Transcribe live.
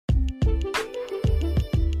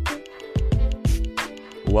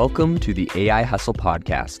Welcome to the AI Hustle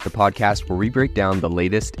Podcast, the podcast where we break down the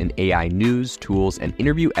latest in AI news, tools, and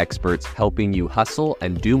interview experts helping you hustle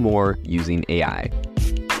and do more using AI.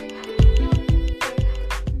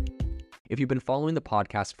 If you've been following the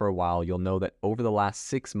podcast for a while, you'll know that over the last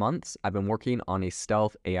 6 months, I've been working on a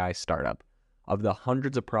stealth AI startup. Of the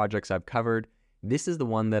hundreds of projects I've covered, this is the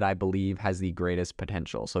one that I believe has the greatest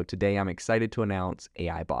potential. So today I'm excited to announce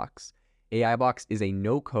AIBox. AIBox is a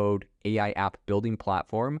no-code AI app building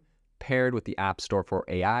platform paired with the App Store for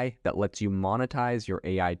AI that lets you monetize your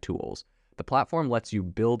AI tools. The platform lets you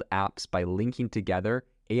build apps by linking together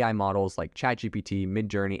AI models like ChatGPT,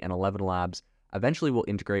 Midjourney, and 11 Labs. Eventually will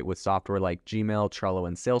integrate with software like Gmail, Trello,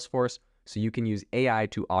 and Salesforce, so you can use AI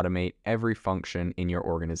to automate every function in your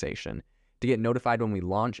organization. To get notified when we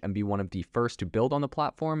launch and be one of the first to build on the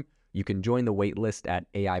platform, you can join the waitlist at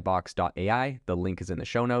aibox.ai. The link is in the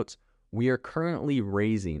show notes. We are currently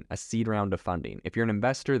raising a seed round of funding. If you're an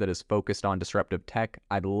investor that is focused on disruptive tech,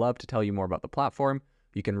 I'd love to tell you more about the platform.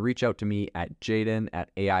 You can reach out to me at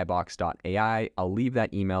jaden@aibox.ai. I'll leave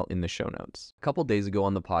that email in the show notes. A couple days ago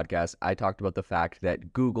on the podcast, I talked about the fact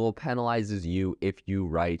that Google penalizes you if you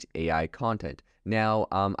write AI content. Now,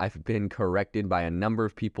 I've been corrected by a number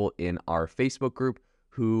of people in our Facebook group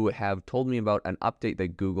who have told me about an update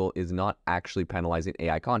that Google is not actually penalizing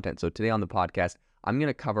AI content. So today on the podcast, I'm going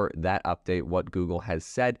to cover that update, what Google has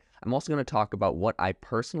said. I'm also going to talk about what I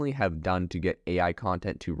personally have done to get AI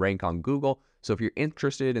content to rank on Google. So if you're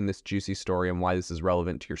interested in this juicy story and why this is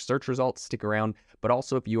relevant to your search results, stick around. But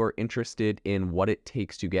also if you are interested in what it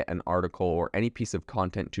takes to get an article or any piece of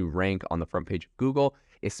content to rank on the front page of Google,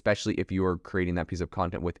 especially if you are creating that piece of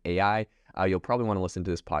content with AI, you'll probably want to listen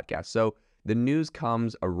to this podcast. So the news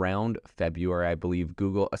comes around February, I believe.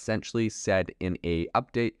 Google essentially said in a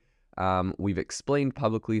update, we've explained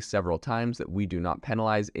publicly several times that we do not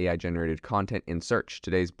penalize AI-generated content in search.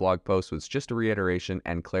 Today's blog post was just a reiteration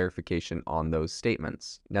and clarification on those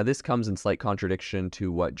statements. Now, this comes in slight contradiction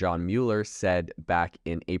to what John Mueller said back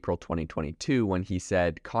in April 2022 when he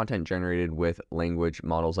said content generated with language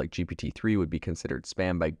models like GPT-3 would be considered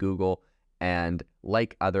spam by Google, and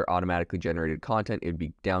like other automatically generated content, it would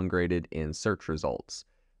be downgraded in search results.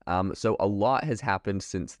 So a lot has happened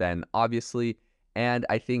since then, obviously. And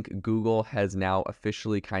I think Google has now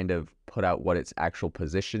officially kind of put out what its actual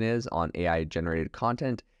position is on AI-generated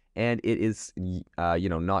content, and it is,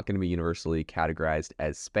 not going to be universally categorized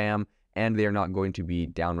as spam, and they're not going to be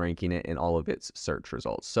downranking it in all of its search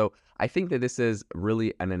results. So I think that this is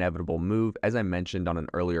really an inevitable move. As I mentioned on an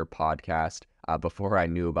earlier podcast, before I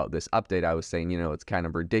knew about this update, I was saying, it's kind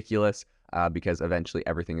of ridiculous because eventually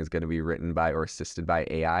everything is going to be written by or assisted by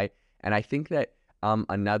AI, and I think that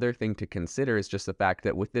another thing to consider is just the fact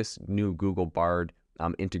that with this new Google Bard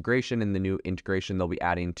integration and the new integration they'll be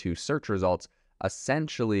adding to search results,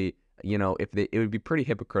 essentially, it would be pretty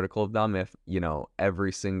hypocritical of them if,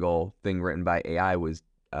 every single thing written by AI was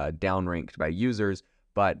downranked by users,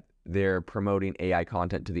 but they're promoting AI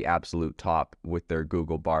content to the absolute top with their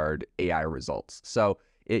Google Bard AI results. So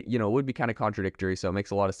it would be kind of contradictory. So it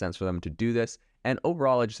makes a lot of sense for them to do this. And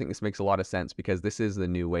overall, I just think this makes a lot of sense because this is the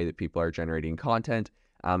new way that people are generating content.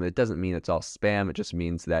 It doesn't mean it's all spam. It just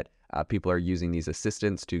means that people are using these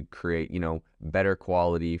assistants to create, better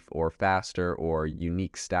quality or faster or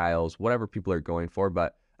unique styles, whatever people are going for.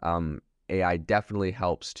 But AI definitely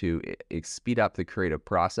helps to speed up the creative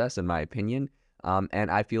process, in my opinion. And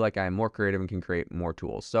I feel like I'm more creative and can create more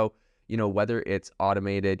tools. So, whether it's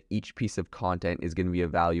automated, each piece of content is going to be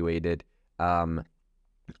evaluated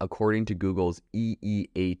according to Google's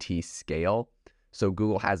EEAT scale. So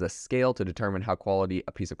Google has a scale to determine how quality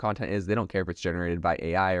a piece of content is. They don't care if it's generated by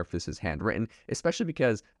AI or if this is handwritten, especially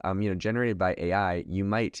because, generated by AI, you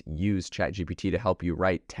might use ChatGPT to help you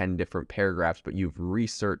write 10 different paragraphs, but you've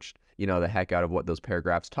researched, the heck out of what those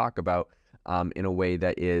paragraphs talk about in a way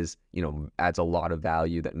that is, adds a lot of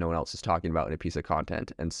value that no one else is talking about in a piece of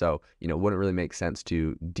content. And so, it wouldn't really make sense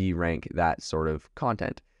to derank that sort of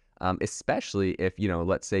content. Especially if,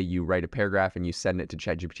 let's say you write a paragraph and you send it to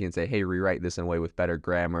ChatGPT and say, hey, rewrite this in a way with better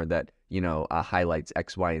grammar that, highlights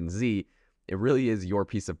X, Y, and Z. It really is your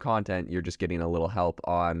piece of content. You're just getting a little help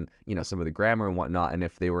on, some of the grammar and whatnot. And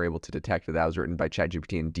if they were able to detect that was written by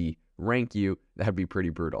ChatGPT and de-rank you, that'd be pretty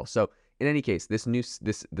brutal. So in any case, the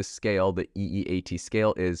scale, the EEAT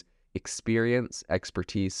scale, is experience,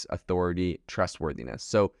 expertise, authority, trustworthiness.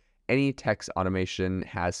 So any text automation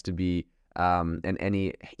has to be and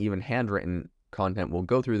any even handwritten content will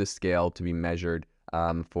go through the scale to be measured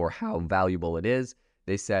for how valuable it is.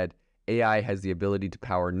 They said AI has the ability to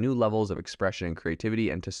power new levels of expression and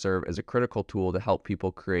creativity and to serve as a critical tool to help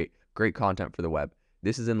people create great content for the web.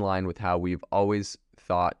 this is in line with how we've always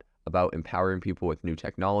thought about empowering people with new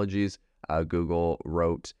technologies. Google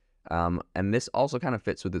wrote, and this also kind of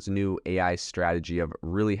fits with its new AI strategy of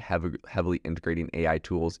really heavily integrating AI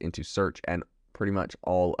tools into search and pretty much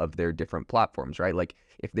all of their different platforms, right? Like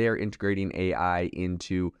if they're integrating AI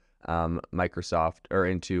into Microsoft or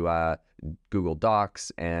into Google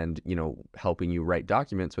Docs and, helping you write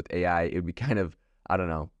documents with AI, it would be kind of, I don't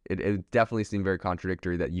know, it definitely seemed very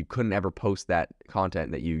contradictory that you couldn't ever post that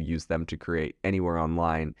content that you use them to create anywhere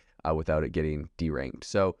online without it getting deranked.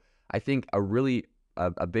 So I think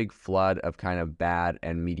a big flood of kind of bad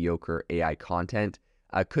and mediocre AI content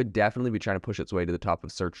could definitely be trying to push its way to the top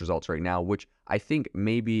of search results right now, which I think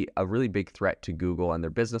may be a really big threat to Google and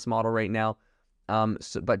their business model right now.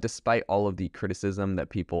 But despite all of the criticism that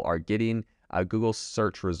people are getting, Google's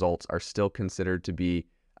search results are still considered to be,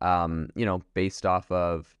 based off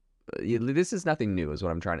of, this is nothing new is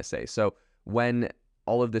what I'm trying to say. So when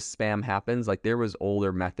all of this spam happens, like there was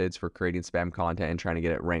older methods for creating spam content and trying to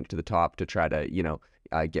get it ranked to the top to try to,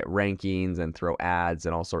 get rankings and throw ads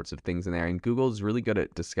and all sorts of things in there. And Google's really good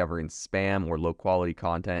at discovering spam or low quality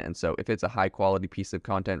content. And so if it's a high quality piece of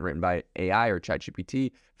content written by AI or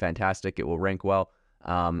ChatGPT, fantastic, it will rank well.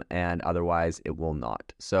 And otherwise it will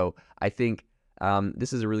not. So I think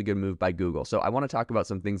this is a really good move by Google. So I want to talk about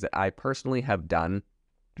some things that I personally have done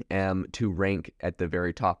to rank at the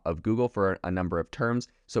very top of Google for a number of terms.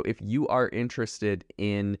 So if you are interested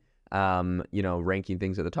in, ranking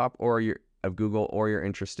things at the top of Google, or you're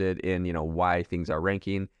interested in, why things are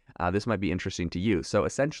ranking, this might be interesting to you. So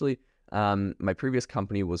essentially, my previous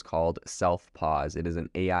company was called Self-Pause. It is an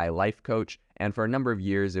AI life coach. And for a number of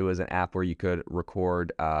years, it was an app where you could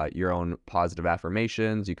record your own positive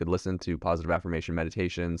affirmations. You could listen to positive affirmation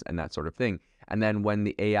meditations and that sort of thing. And then when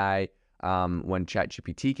the AI when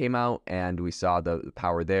ChatGPT came out and we saw the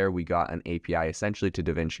power there, we got an API essentially to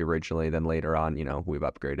DaVinci originally. Then later on, we've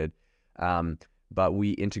upgraded. But we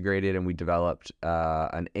integrated and we developed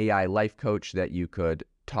an AI life coach that you could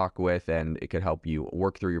talk with and it could help you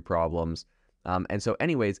work through your problems. And so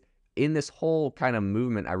anyways, in this whole kind of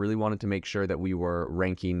movement, I really wanted to make sure that we were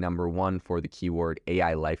ranking number one for the keyword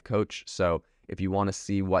AI life coach. So if you want to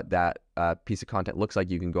see what that piece of content looks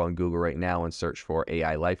like, you can go on Google right now and search for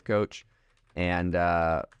AI life coach. And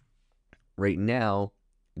right now,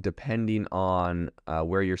 depending on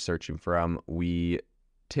where you're searching from, we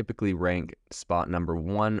typically rank spot number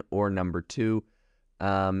one or number two.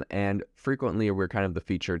 And frequently we're kind of the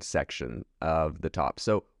featured section of the top.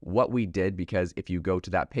 So what we did, because if you go to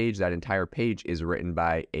that page, that entire page is written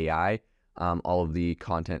by AI. All of the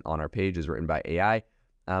content on our page is written by AI.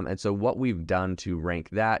 And so what we've done to rank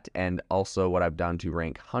that, and also what I've done to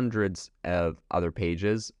rank hundreds of other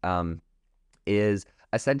pages, is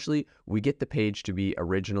essentially we get the page to be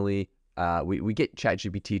originally, we get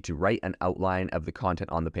ChatGPT to write an outline of the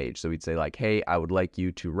content on the page. So we'd say like, hey, I would like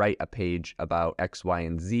you to write a page about X, Y,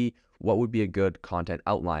 and Z. What would be a good content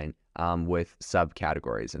outline with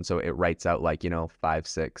subcategories? And so it writes out like, 5,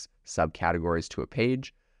 6 subcategories to a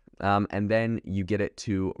page. And then you get it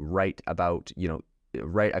to write about,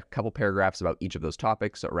 write a couple paragraphs about each of those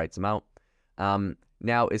topics. So it writes them out.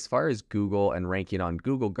 Now, as far as Google and ranking on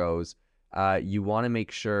Google goes, you want to make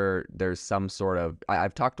sure there's some sort of,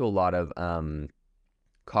 I've talked to a lot of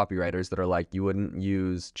copywriters that are like, you wouldn't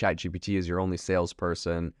use ChatGPT as your only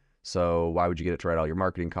salesperson, so why would you get it to write all your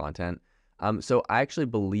marketing content? So I actually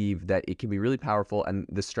believe that it can be really powerful, and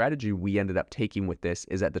the strategy we ended up taking with this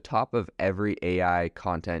is at the top of every AI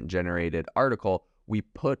content generated article, we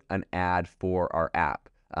put an ad for our app,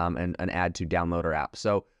 and an ad to download our app.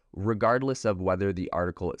 So regardless of whether the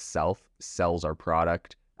article itself sells our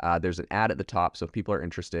product, there's an ad at the top, so if people are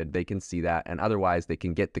interested, they can see that, and otherwise they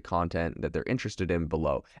can get the content that they're interested in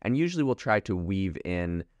below. And usually we'll try to weave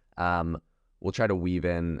in, the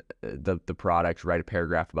product, write a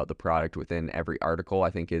paragraph about the product within every article. I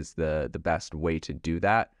think is the best way to do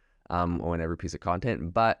that on every piece of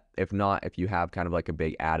content. But if not, if you have kind of like a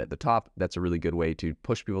big ad at the top, that's a really good way to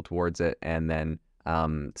push people towards it, and then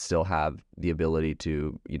still have the ability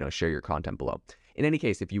to share your content below. In any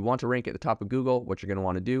case, if you want to rank at the top of Google, what you're going to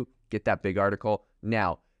want to do, get that big article.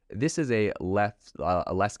 Now, this is a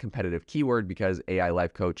less competitive keyword because AI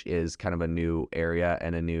Life Coach is kind of a new area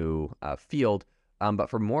and a new field. But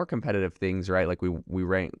for more competitive things, right, like we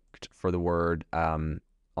ranked for the word on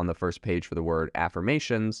the first page for the word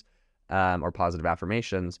affirmations or positive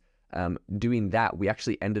affirmations. Doing that, we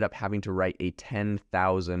actually ended up having to write a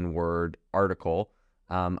 10,000 word article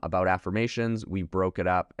about affirmations. We broke it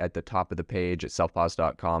up at the top of the page at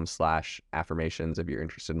selfpause.com/affirmations if you're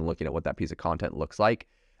interested in looking at what that piece of content looks like.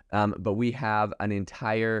 But we have an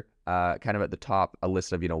entire kind of at the top, a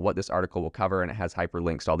list of, what this article will cover, and it has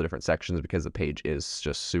hyperlinks to all the different sections because the page is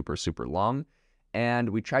just super, super long. And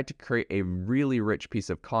we tried to create a really rich piece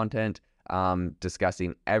of content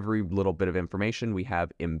discussing every little bit of information. We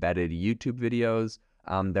have embedded YouTube videos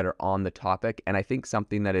that are on the topic. And I think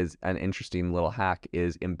something that is an interesting little hack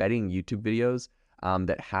is embedding YouTube videos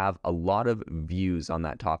that have a lot of views on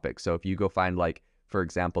that topic. So if you go find, like, for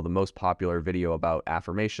example, the most popular video about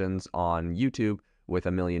affirmations on YouTube with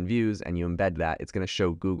 1 million views, and you embed that, it's going to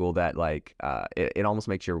show Google that, like, it almost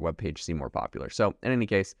makes your web page seem more popular. So in any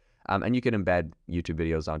case, and you can embed YouTube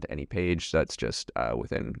videos onto any page. That's just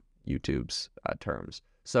within YouTube's terms.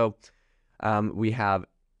 So we have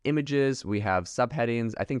images, we have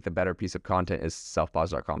subheadings. I think the better piece of content is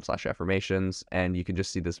selfpause.com/affirmations. And you can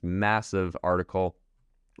just see this massive article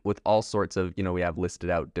with all sorts of, we have listed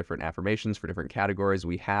out different affirmations for different categories.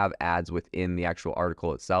 We have ads within the actual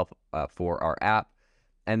article itself for our app.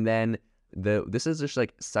 And then this is just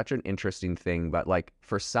like such an interesting thing, but like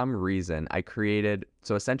for some reason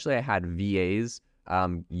so essentially I had VAs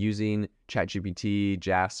using ChatGPT,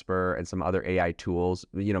 Jasper, and some other AI tools.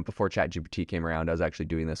 Before ChatGPT came around, I was actually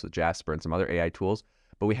doing this with Jasper and some other AI tools,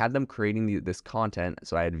 but we had them creating this content.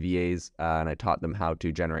 So I had VAs and I taught them how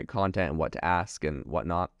to generate content and what to ask and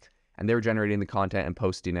whatnot. And they were generating the content and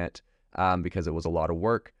posting it because it was a lot of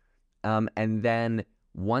work. And then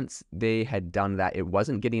once they had done that, it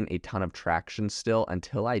wasn't getting a ton of traction still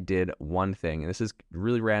until I did one thing. And this is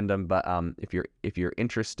really random, but if you're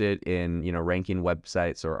interested in ranking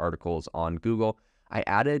websites or articles on Google, I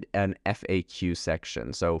added an FAQ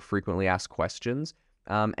section, so frequently asked questions.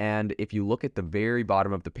 And if you look at the very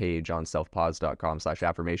bottom of the page on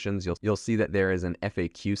selfpause.com/affirmations, you'll see that there is an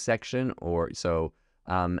FAQ section,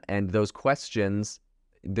 and those questions,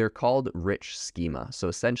 they're called rich schema. So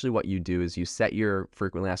essentially what you do is you set your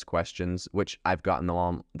frequently asked questions, which I've gotten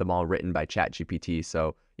them all written by ChatGPT.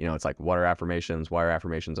 So, it's like, what are affirmations? Why are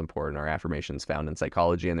affirmations important? Are affirmations found in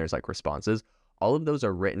psychology? And there's like responses. All of those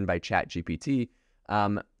are written by ChatGPT.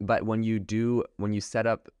 But when you set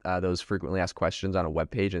up those frequently asked questions on a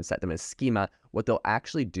web page and set them as schema, what they'll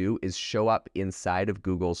actually do is show up inside of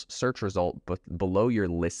Google's search result, but below your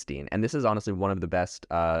listing. And this is honestly one of the best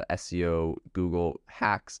SEO Google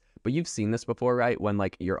hacks. But you've seen this before, right? When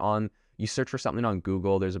like you search for something on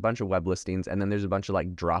Google, there's a bunch of web listings, and then there's a bunch of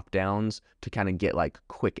like drop downs to kind of get like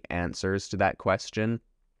quick answers to that question.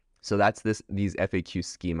 So that's these FAQ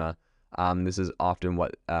schema. This is often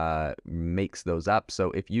what makes those up.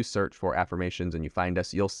 So if you search for affirmations and you find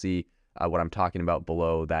us, you'll see what I'm talking about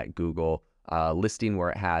below that Google listing, where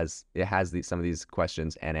it has some of these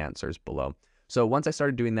questions and answers below. So once I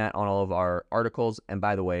started doing that on all of our articles, and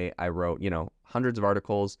by the way, I wrote hundreds of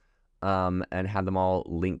articles and had them all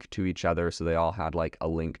link to each other, so they all had like a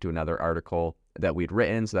link to another article that we'd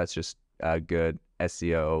written. So that's just good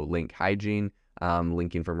SEO link hygiene.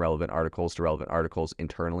 Linking from relevant articles to relevant articles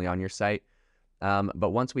internally on your site. But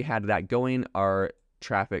once we had that going, our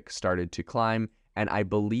traffic started to climb. And I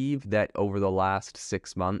believe that over the last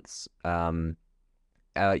 6 months, we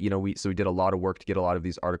did a lot of work to get a lot of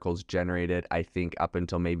these articles generated. I think up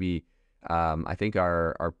until maybe, I think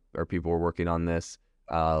our people were working on this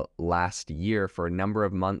last year for a number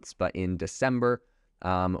of months. But in December,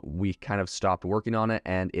 we kind of stopped working on it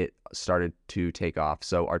and it started to take off.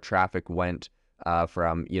 So our traffic went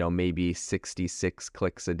from maybe 66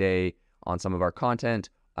 clicks a day on some of our content,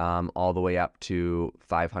 all the way up to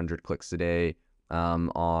 500 clicks a day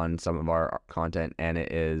on some of our content, and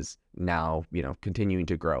it is now continuing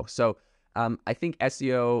to grow. So I think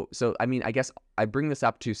SEO. So I guess I bring this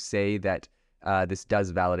up to say that this does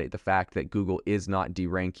validate the fact that Google is not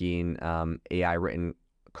deranking AI written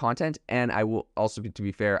content. And I will also, to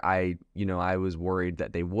be fair, I was worried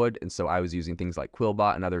that they would, and so I was using things like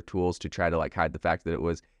Quillbot and other tools to try to like hide the fact that it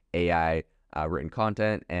was AI written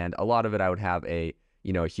content. And a lot of it I would have a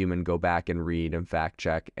human go back and read and fact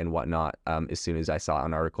check and whatnot as soon as I saw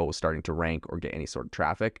an article was starting to rank or get any sort of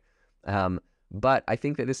traffic. But I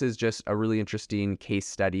think that this is just a really interesting case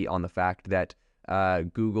study on the fact that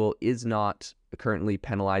Google is not currently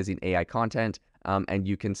penalizing AI content. And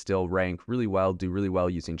you can still rank really well, do really well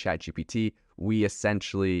using ChatGPT. We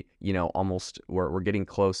essentially, we're getting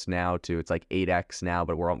close now to, it's like 8x now,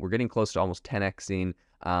 but we're getting close to almost 10xing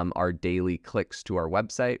our daily clicks to our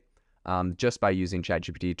website just by using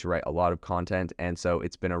ChatGPT to write a lot of content. And so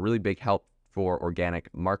it's been a really big help for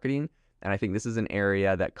organic marketing. And I think this is an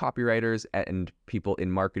area that copywriters and people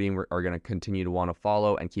in marketing are going to continue to want to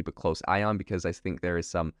follow and keep a close eye on, because I think there is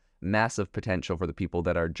some massive potential for the people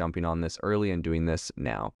that are jumping on this early and doing this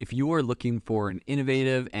now. If you are looking for an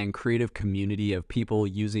innovative and creative community of people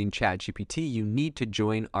using ChatGPT, you need to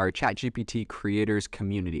join our ChatGPT creators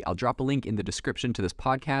community. I'll drop a link in the description to this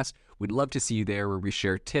podcast. We'd love to see you there, where we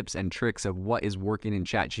share tips and tricks of what is working in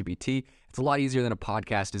ChatGPT. It's a lot easier than a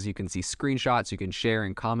podcast, as you can see screenshots, you can share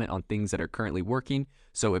and comment on things that are currently working.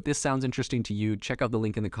 So if this sounds interesting to you, check out the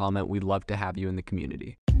link in the comment. We'd love to have you in the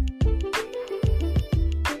community.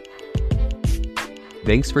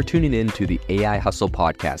 Thanks for tuning in to the AI Hustle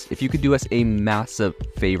podcast. If you could do us a massive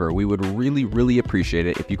favor, we would really appreciate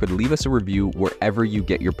it if you could leave us a review wherever you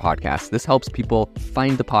get your podcasts. This helps people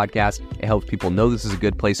find the podcast. It helps people know this is a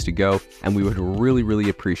good place to go. And we would really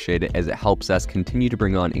appreciate it, as it helps us continue to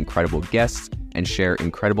bring on incredible guests and share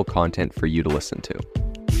incredible content for you to listen to.